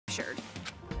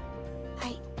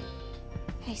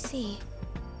I see.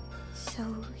 So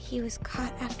he was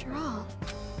caught after all.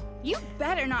 You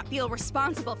better not feel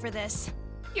responsible for this.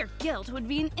 Your guilt would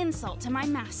be an insult to my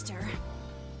master.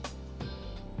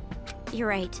 You're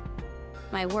right.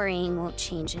 My worrying won't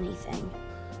change anything.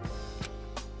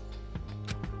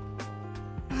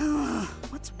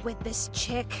 What's with this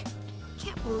chick?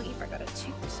 Can't believe I gotta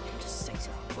take this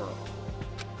indecisive girl.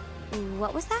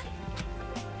 What was that?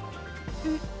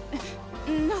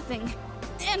 Nothing.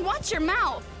 And watch your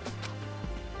mouth!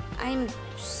 I'm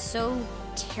so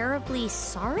terribly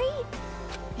sorry?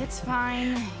 It's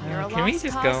fine. You're a Can we lost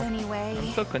just cause go? anyway.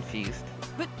 I'm so confused.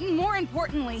 But more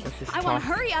importantly, Let's just I want to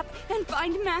talk. hurry up and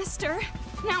find Master.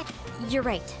 Now, You're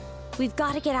right. We've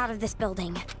got to get out of this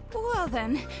building. well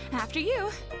then, after you.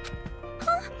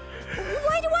 Huh?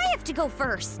 Why do I have to go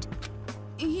first?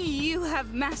 You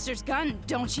have Master's gun,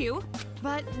 don't you?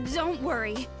 But don't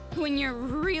worry. When you're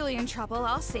really in trouble,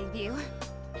 I'll save you.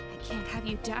 I can't have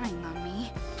you dying on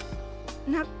me.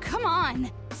 Now, come on!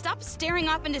 Stop staring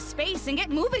off into space and get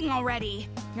moving already!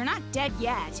 You're not dead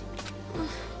yet.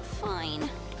 Fine.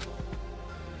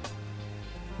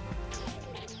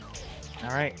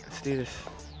 Alright, let's do this.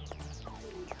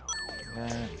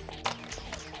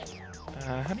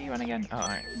 How do you run again? Oh,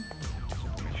 alright.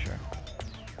 Make sure.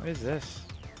 What is this?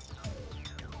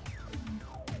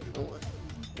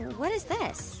 What is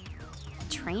this?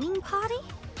 Training potty?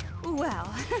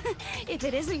 Well, if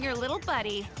it isn't your little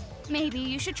buddy, maybe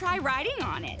you should try riding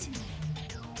on it.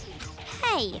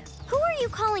 Hey, who are you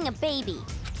calling a baby?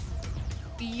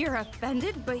 You're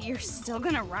offended, but you're still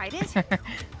gonna ride it?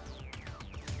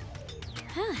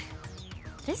 Huh.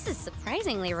 This is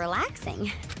surprisingly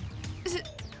relaxing.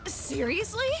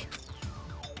 Seriously?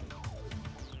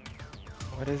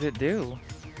 What does it do?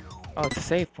 Oh, it's a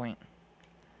save point.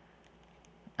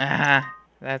 Ah,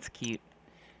 that's cute.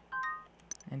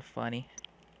 And funny.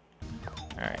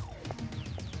 Alright.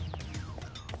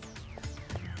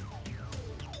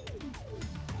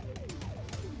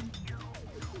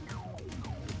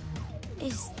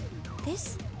 Is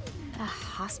this a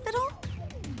hospital?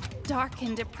 Dark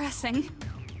and depressing.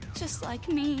 Just like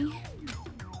me.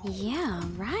 Yeah,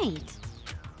 right.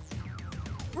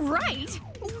 Right?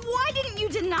 Why didn't you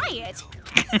deny it?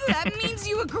 That means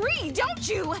you agree, don't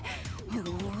you?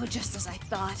 Oh, just as I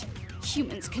thought.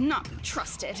 Humans cannot be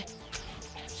trusted.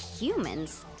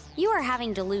 Humans? You are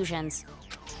having delusions.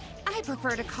 I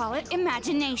prefer to call it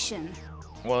imagination.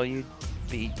 Well, you'd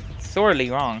be sorely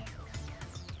wrong.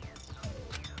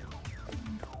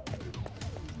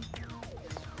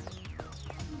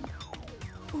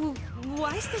 Ooh,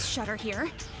 why is this shutter here?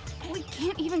 We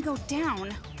can't even go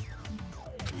down.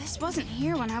 This wasn't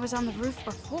here when I was on the roof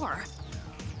before.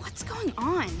 What's going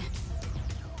on?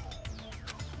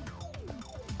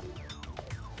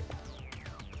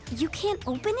 You can't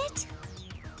open it?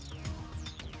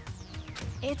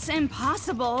 It's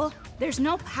impossible. There's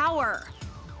no power.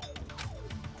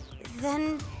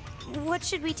 Then what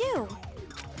should we do?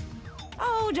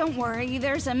 Oh, don't worry.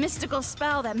 There's a mystical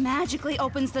spell that magically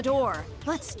opens the door.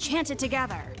 Let's chant it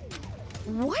together.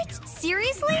 What?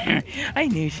 Seriously? I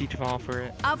knew she'd fall for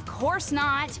it. Of course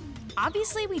not.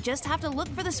 Obviously, we just have to look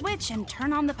for the switch and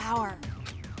turn on the power.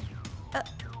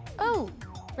 Oh,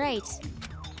 right.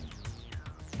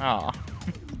 Aw.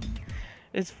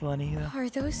 It's funny though. Are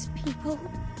those people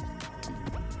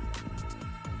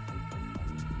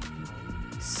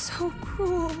so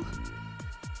cruel?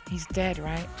 He's dead,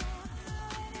 right?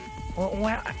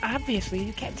 Well, obviously,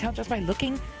 you can't tell just by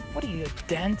looking. What are you,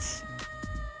 dense?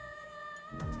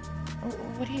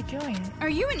 What are you doing? Are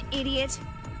you an idiot?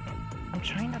 I'm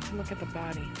trying not to look at the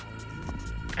body.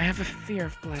 I have a fear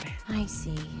of blood. I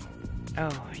see.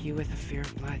 Oh, you with a fear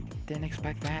of blood. Didn't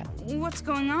expect that. What's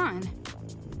going on?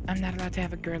 I'm not allowed to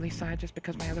have a girly side just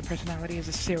because my other personality is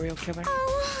a serial killer.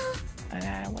 Oh.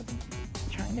 I wasn't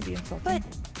trying to be insulting. But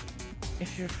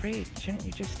if you're afraid, shouldn't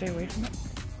you just stay away from it?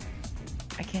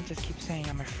 I can't just keep saying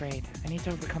I'm afraid. I need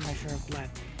to overcome my fear of blood.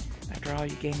 After all,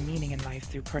 you gain meaning in life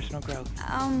through personal growth.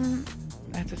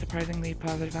 That's a surprisingly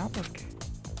positive outlook.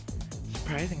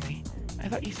 Surprisingly. I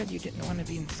thought you said you didn't want to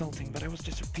be insulting, but I was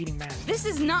just repeating Master. This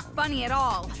is not funny at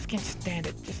all. I just can't stand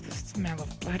it. Just the smell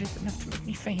of blood is enough to make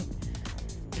me faint.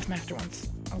 If Master wants,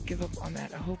 I'll give up on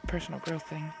that whole personal growth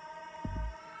thing.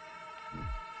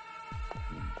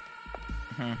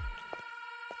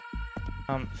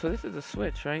 So this is a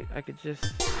switch, right? I could just...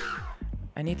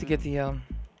 I need to get the,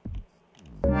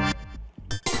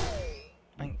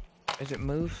 like, is it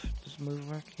move? Does move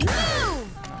work? move!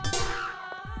 No.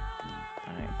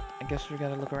 Alright, I guess we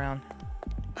gotta look around.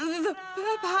 The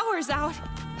power's out.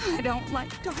 I don't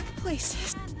like dark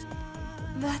places.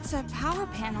 That's a power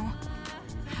panel.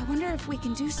 I wonder if we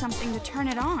can do something to turn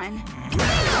it on.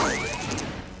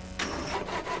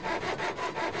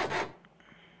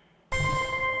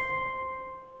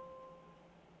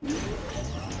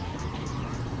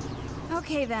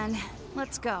 Okay then,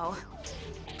 let's go.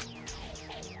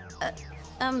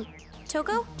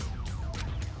 Toko?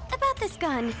 About this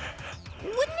gun.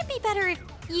 Wouldn't it be better if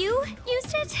you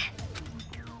used it?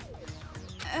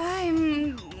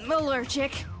 I'm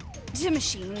allergic to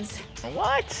machines.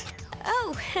 What?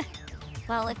 Oh,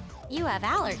 well, if you have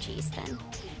allergies, then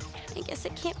I guess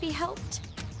it can't be helped.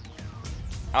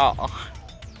 Oh.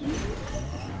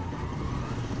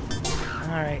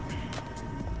 Alright.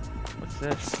 What's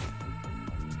this?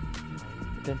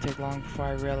 It didn't take long before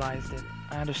I realized it.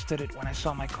 I understood it when I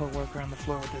saw my coworker on the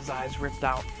floor with his eyes ripped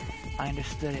out. I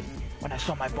understood it when I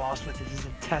saw my boss with his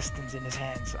intestines in his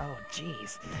hands. Oh,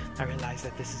 jeez. I realized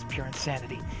that this is pure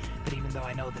insanity. But even though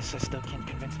I know this, I still can't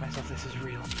convince myself this is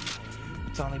real.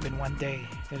 It's only been one day.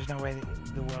 There's no way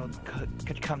the world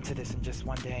could come to this in just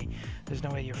one day. There's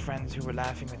no way your friends who were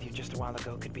laughing with you just a while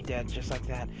ago could be dead just like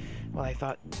that. Well, I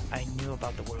thought I knew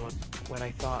about the world. What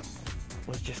I thought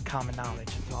was just common knowledge.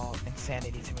 It's all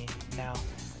insanity to me now.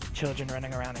 Children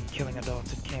running around and killing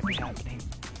adults, it can't be happening.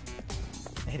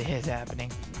 It is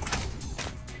happening.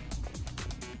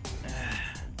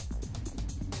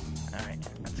 Alright,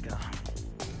 let's go.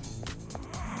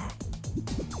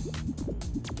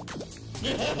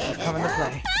 It's coming to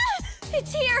play.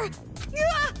 It's here!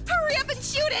 Hurry up and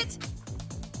shoot it!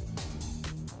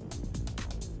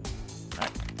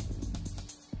 Alright.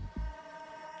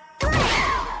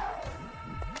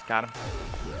 Got him.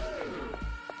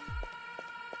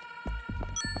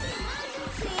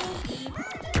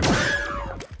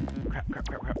 Crap.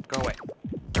 Go away.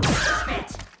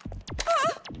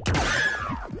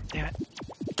 Damn it.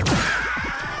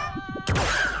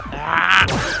 Ah!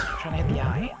 I'm trying to hit the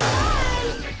eye.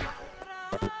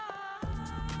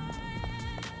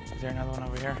 Is there another one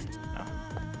over here? No.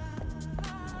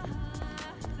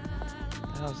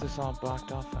 The hell is this all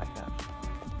blocked off like that?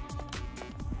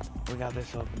 We got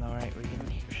this open though, right? We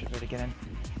should be able to get in.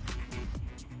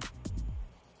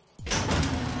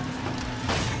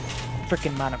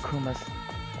 Frickin' Monokumas.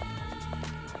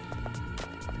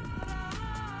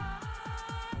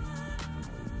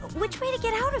 Which way to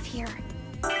get out of here?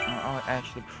 Oh,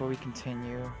 actually, before we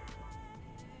continue...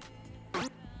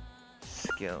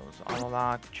 Skills.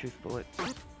 Unlock, truth bullets.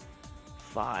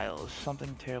 Files.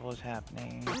 Something terrible is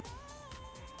happening.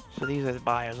 So these are the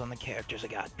bios on the characters I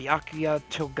got. Byakuya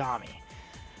Togami.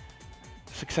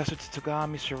 Successor to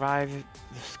Togami survived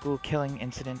the school killing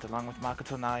incident along with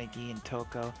Makoto Naegi and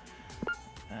Toko.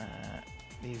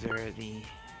 These are the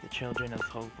children of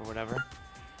hope or whatever.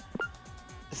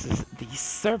 This is the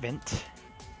servant,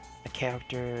 a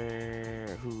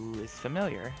character who is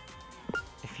familiar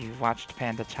if you've watched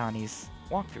Panda Chani's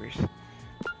walkthroughs.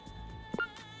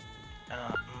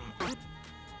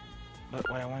 But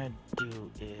what I want to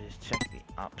do is check the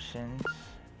options.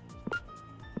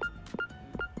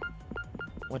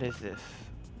 What is this?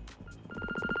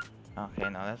 Okay,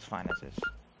 no, that's fine as is.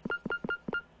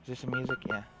 Is this a music?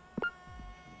 Yeah.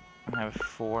 I have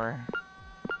 4.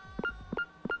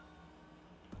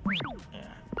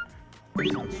 Yeah.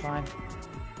 This one's fine.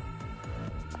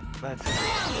 Let's go.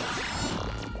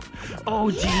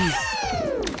 Oh, jeez!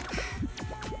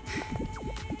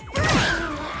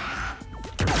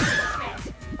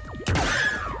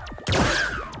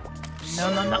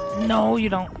 No, you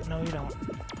don't. No, you don't.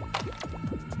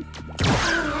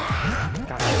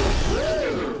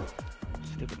 Gotcha.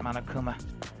 Stupid Monokuma.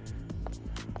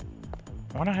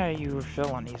 I wonder how you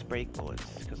refill on these brake bullets,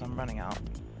 because I'm running out.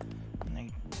 And I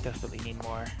desperately need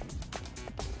more.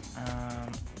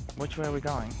 Which way are we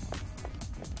going?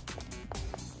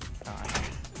 Oh,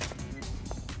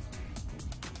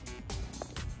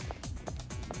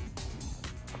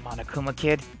 a Monokuma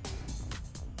kid?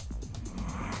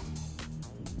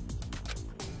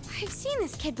 I've seen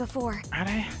this kid before. How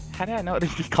did I know to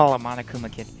be called a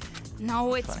Monokuma kid?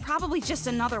 No, it's Funny. probably just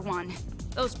another one.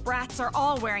 Those brats are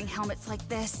all wearing helmets like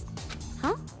this.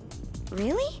 Huh?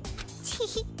 Really?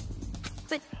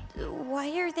 But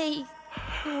why are they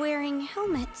wearing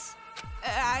helmets?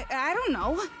 I don't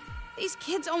know. These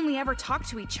kids only ever talk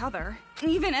to each other.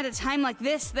 Even at a time like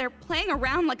this, they're playing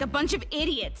around like a bunch of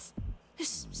idiots.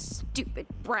 Stupid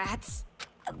brats.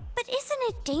 But isn't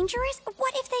it dangerous?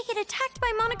 What if they get attacked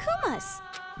by Monokumas?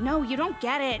 No, you don't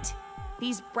get it.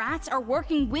 These brats are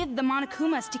working with the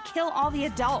Monokumas to kill all the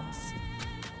adults.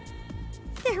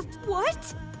 They're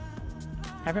what?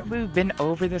 Haven't we been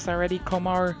over this already,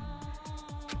 Komar?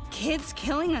 Kids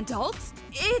killing adults?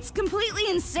 It's completely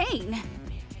insane.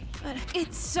 But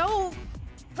it's so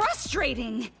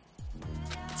frustrating!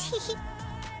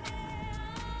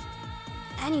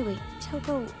 Anyway,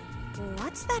 Toko,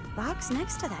 what's that box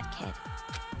next to that kid?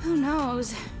 Who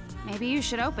knows? Maybe you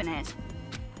should open it.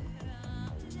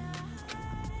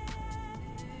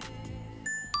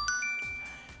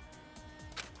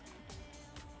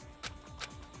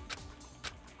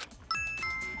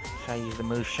 Should I use the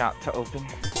move shot to open?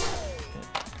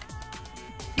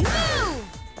 Move!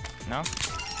 No?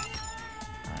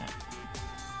 Alright.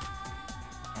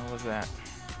 What was that?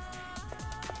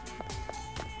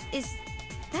 Is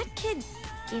that kid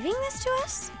giving this to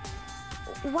us?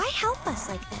 Why help us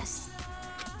like this?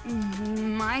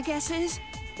 My guess is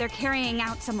they're carrying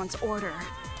out someone's order.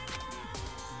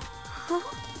 Huh?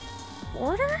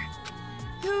 Order?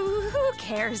 Who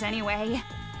cares anyway?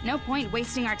 No point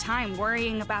wasting our time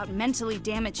worrying about mentally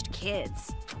damaged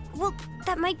kids. Well,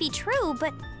 that might be true,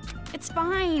 but... It's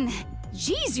fine.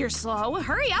 Jeez, you're slow.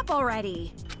 Hurry up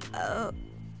already.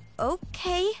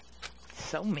 Okay.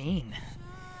 So mean.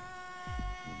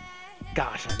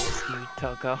 Gosh, I miss you,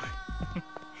 Toko.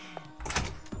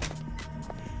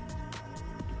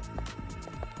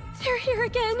 They're here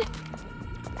again.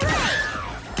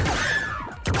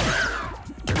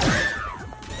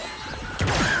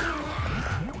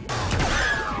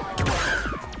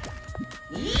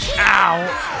 Ow!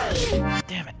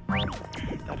 Damn it.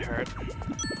 That hurt.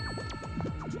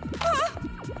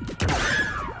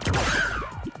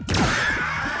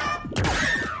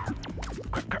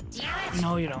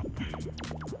 No, you don't.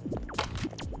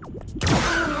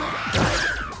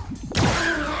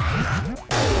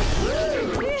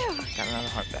 Got another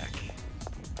heart back.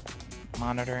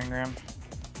 Monitoring room.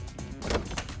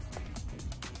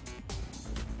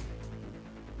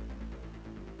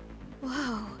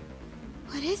 Whoa.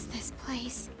 What is this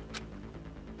place?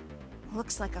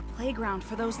 Looks like a playground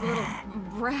for those little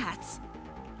brats.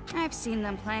 I've seen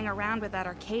them playing around with that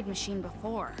arcade machine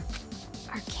before.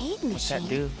 Arcade What's machine? that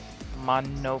do?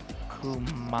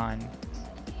 Monokuman.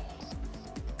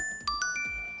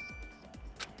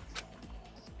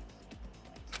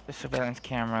 The surveillance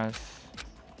cameras.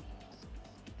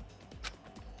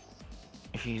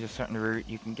 If you use a certain route,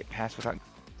 you can get past without...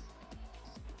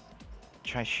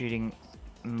 Try shooting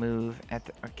move at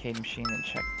the arcade machine and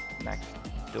check next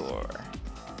door.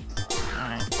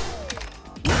 Alright.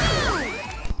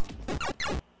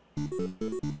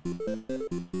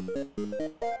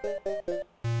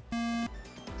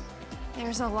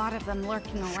 There's a lot of them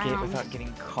lurking Escape around. without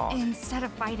getting caught. Instead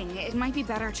of fighting, it might be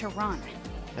better to run.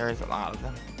 There is a lot of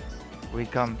them. We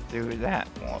come through that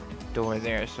door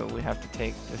there, so we have to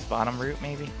take this bottom route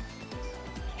maybe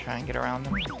to try and get around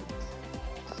them.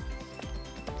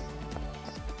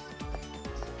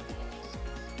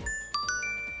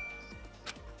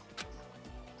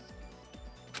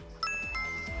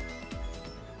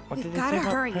 What We've did it gotta say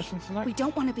about hurry. person select? We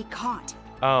don't want to be caught.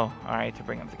 Oh, alright, to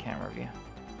bring up the camera view.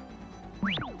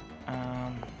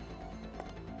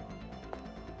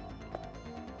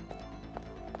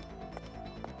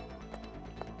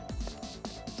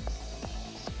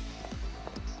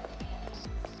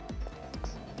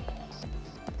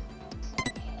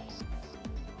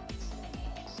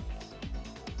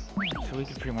 So we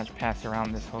could pretty much pass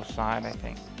around this whole side, I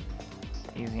think.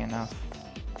 Easy enough.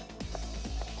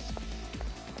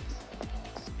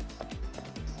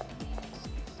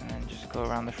 And then just go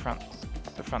around the front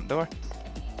door.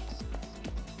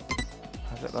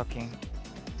 How's it looking?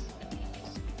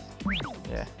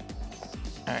 Yeah.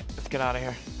 Alright, let's get out of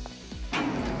here.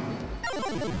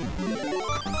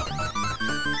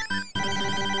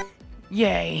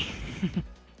 Yay!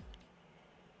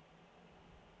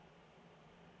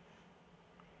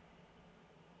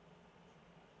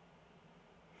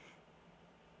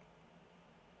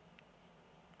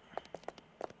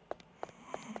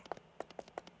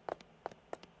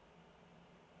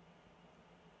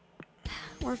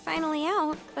 We're finally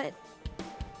out, but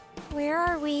where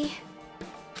are we?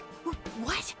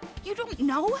 What? You don't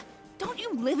know? Don't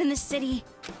you live in the city?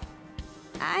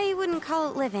 I wouldn't call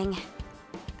it living.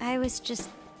 I was just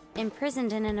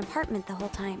imprisoned in an apartment the whole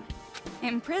time.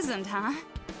 Imprisoned, huh?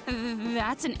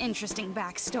 That's an interesting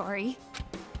backstory.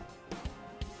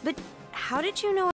 But how did you know